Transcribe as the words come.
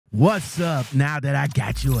What's up now that I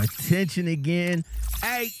got your attention again?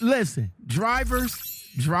 Hey, listen, drivers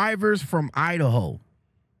from Idaho,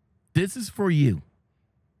 this is for you.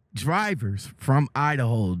 Drivers from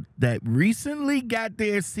Idaho that recently got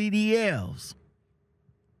their CDLs.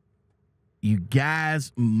 You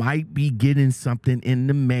guys might be getting something in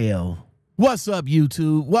the mail. What's up,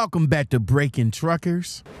 YouTube? Welcome back to Breaking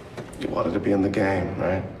Truckers. You wanted to be in the game,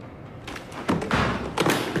 right?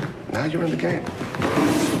 Now you're in the game.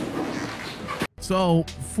 So,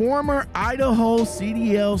 former Idaho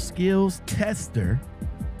CDL skills tester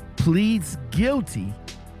pleads guilty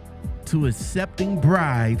to accepting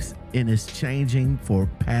bribes in exchanging for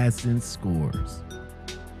passing scores.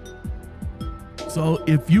 So,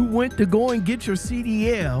 if you went to go and get your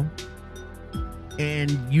CDL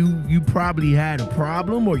and you probably had a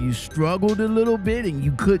problem or you struggled a little bit and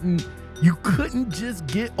you couldn't just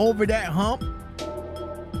get over that hump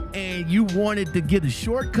and you wanted to get a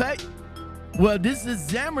shortcut, well, this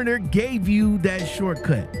examiner gave you that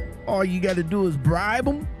shortcut. All you got to do is bribe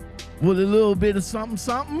them with a little bit of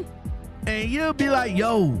something, and you'll be like,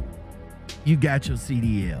 yo, you got your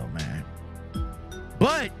CDL, man.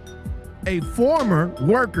 But a former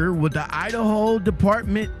worker with the Idaho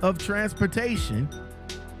Department of Transportation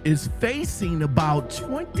is facing about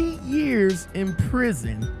 20 years in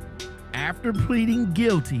prison after pleading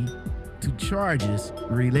guilty to charges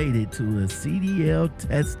related to a CDL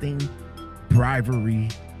testing bribery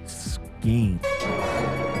scheme.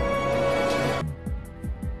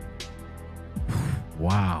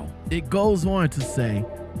 Wow. It goes on to say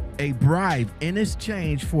a bribe in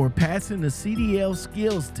exchange for passing the CDL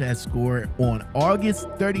skills test score on August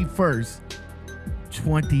 31st,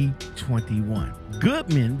 2021.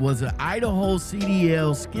 Goodman was an Idaho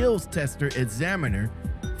CDL skills tester examiner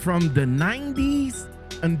from the 90s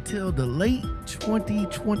until the late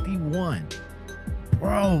 2021.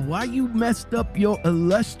 Bro, why you messed up your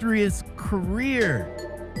illustrious career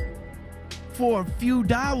for a few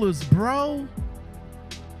dollars, bro?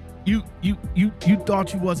 You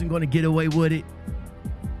thought you wasn't gonna get away with it?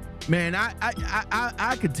 Man,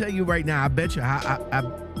 I could tell you right now, I bet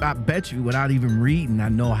you without even reading, I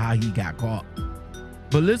know how he got caught.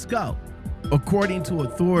 But let's go. According to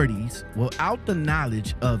authorities, without the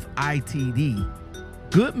knowledge of ITD,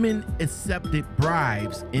 Goodman accepted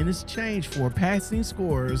bribes in exchange for passing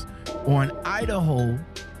scores on Idaho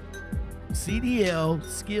CDL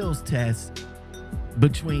skills tests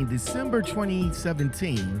between December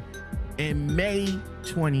 2017 and May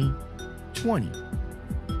 2020.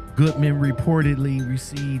 Goodman reportedly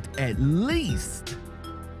received at least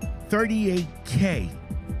 $38K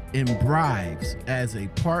in bribes as a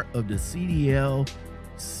part of the CDL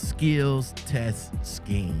skills test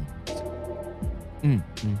scheme.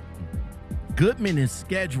 Goodman is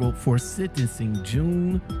scheduled for sentencing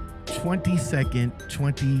June 22nd,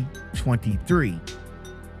 2023,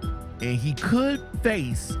 and he could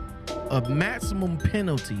face a maximum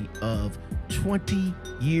penalty of 20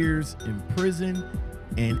 years in prison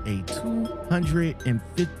and a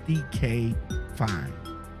 $250K fine.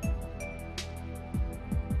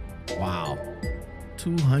 Wow,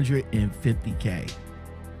 $250K.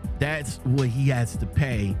 That's what he has to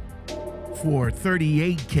pay for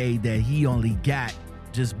 $38K that he only got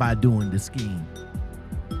just by doing the scheme.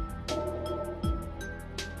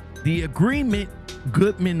 The agreement,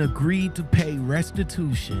 Goodman agreed to pay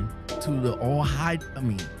restitution to the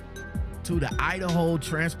Idaho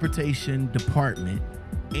Transportation Department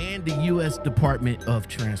and the U.S. Department of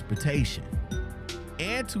Transportation,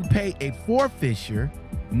 and to pay a forfeiture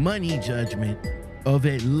money judgment of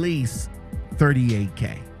at least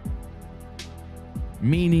 $38K.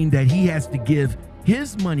 Meaning that he has to give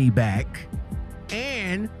his money back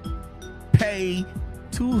and pay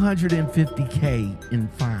 $250K in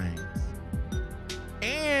fines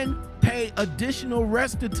and pay additional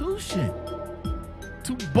restitution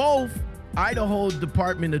to both Idaho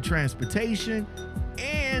Department of Transportation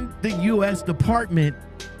and the U.S. Department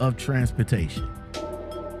of Transportation.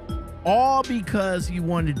 All because he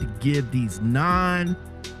wanted to give these non-safe,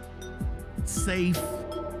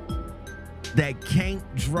 that can't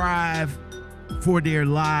drive for their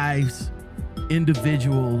lives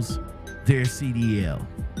individuals their CDL.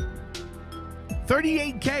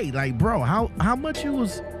 $38K, like, bro, how much you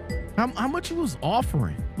was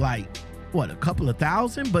offering? Like, what, a couple of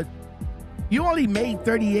thousand? But you only made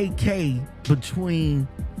 $38K between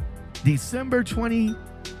December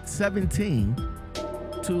 2017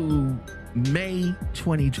 to May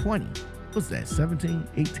 2020. What's that? 17,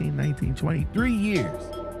 18, 19, 20, 3 years.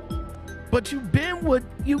 But you've been with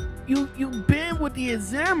the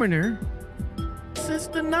examiner since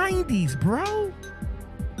the 90s, bro.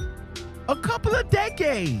 a couple of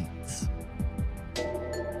decades.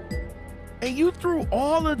 And you threw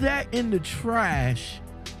all of that in the trash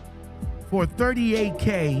for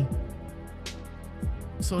 $38K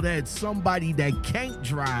so that somebody that can't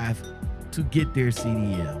drive to get their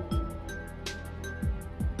CDL.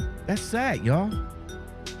 That's sad, y'all.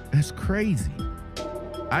 That's crazy.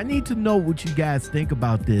 I need to know what you guys think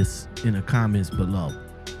about this in the comments below.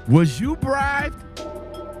 Was you bribed?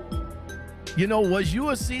 You know, was you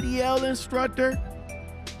a CDL instructor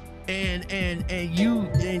and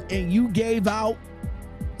you gave out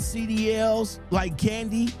CDLs like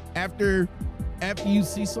candy after you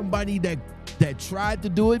see somebody that tried to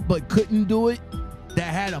do it but couldn't do it,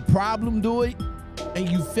 that had a problem do it, and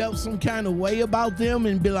you felt some kind of way about them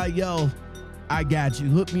and be like, yo, I got you.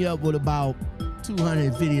 Hook me up with about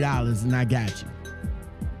 $250 and I got you.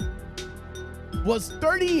 Was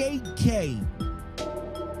 $38K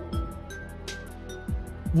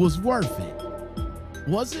was worth it?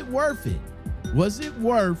 Was it worth it? Was it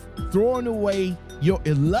worth throwing away your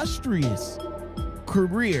illustrious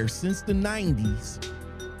career since the 90s?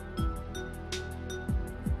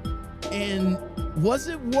 And was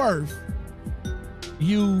it worth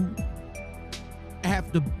you have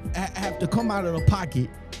to come out of the pocket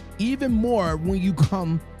even more when you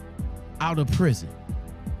come out of prison?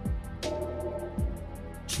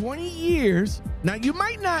 20 years. Now you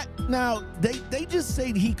might not, now they just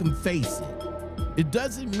say that he can face it. It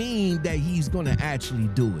doesn't mean that he's gonna actually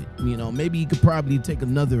do it. You know, maybe he could probably take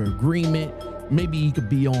another agreement. Maybe he could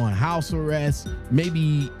be on house arrest.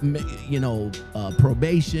 Maybe, you know,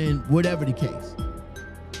 probation, whatever the case.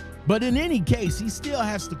 But in any case, he still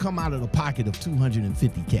has to come out of the pocket of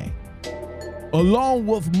 $250K, along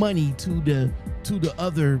with money to the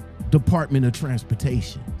other Department of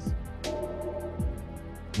Transportation.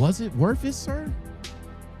 Was it worth it, sir?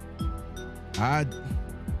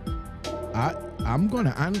 I'm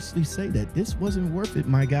gonna honestly say that this wasn't worth it,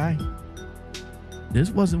 my guy. This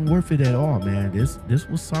wasn't worth it at all, man. This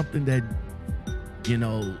was something that, you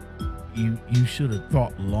know, you should have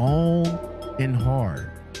thought long and hard.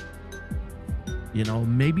 You know,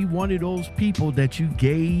 maybe one of those people that you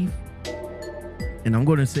gave, and I'm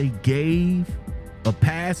gonna say gave a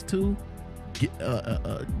pass to,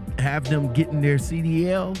 have them getting their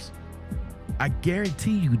CDLs, I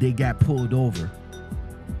guarantee you they got pulled over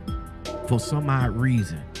for some odd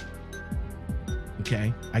reason.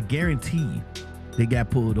 Okay, I guarantee you they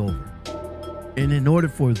got pulled over. And in order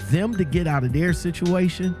for them to get out of their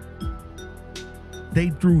situation, they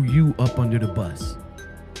threw you up under the bus.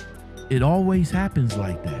 It always happens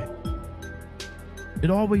like that.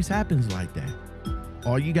 It always happens like that.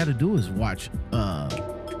 All you got to do is watch,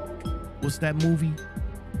 what's that movie?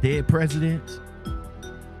 Dead Presidents.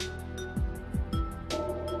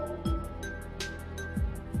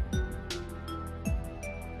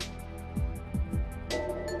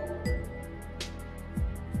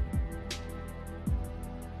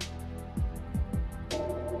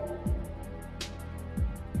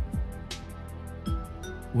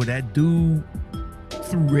 Where that dude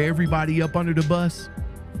threw everybody up under the bus.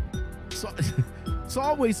 So it's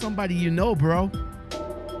always somebody you know, bro.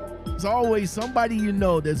 It's always somebody you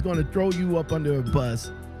know that's gonna throw you up under a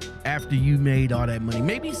bus after you made all that money.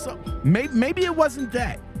 Maybe it wasn't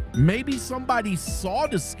that. Maybe somebody saw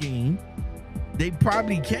the scheme. They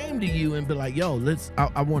probably came to you and be like, yo,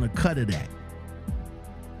 I want a cut of that.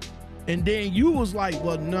 And then you was like,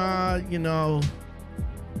 well, nah, you know.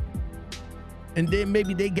 And then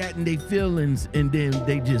maybe they got in their feelings and then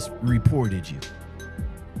they just reported you.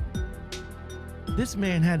 This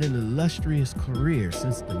man had an illustrious career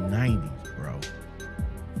since the 90s, bro.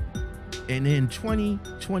 And in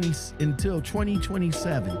 2020, until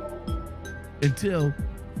 2027, until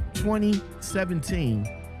 2017,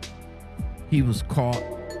 he was caught,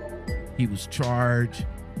 he was charged,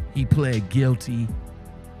 he pled guilty,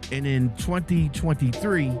 and in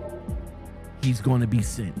 2023, he's going to be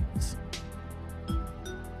sentenced.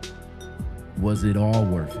 Was it all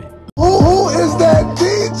worth it? Who is that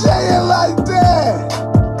DJ like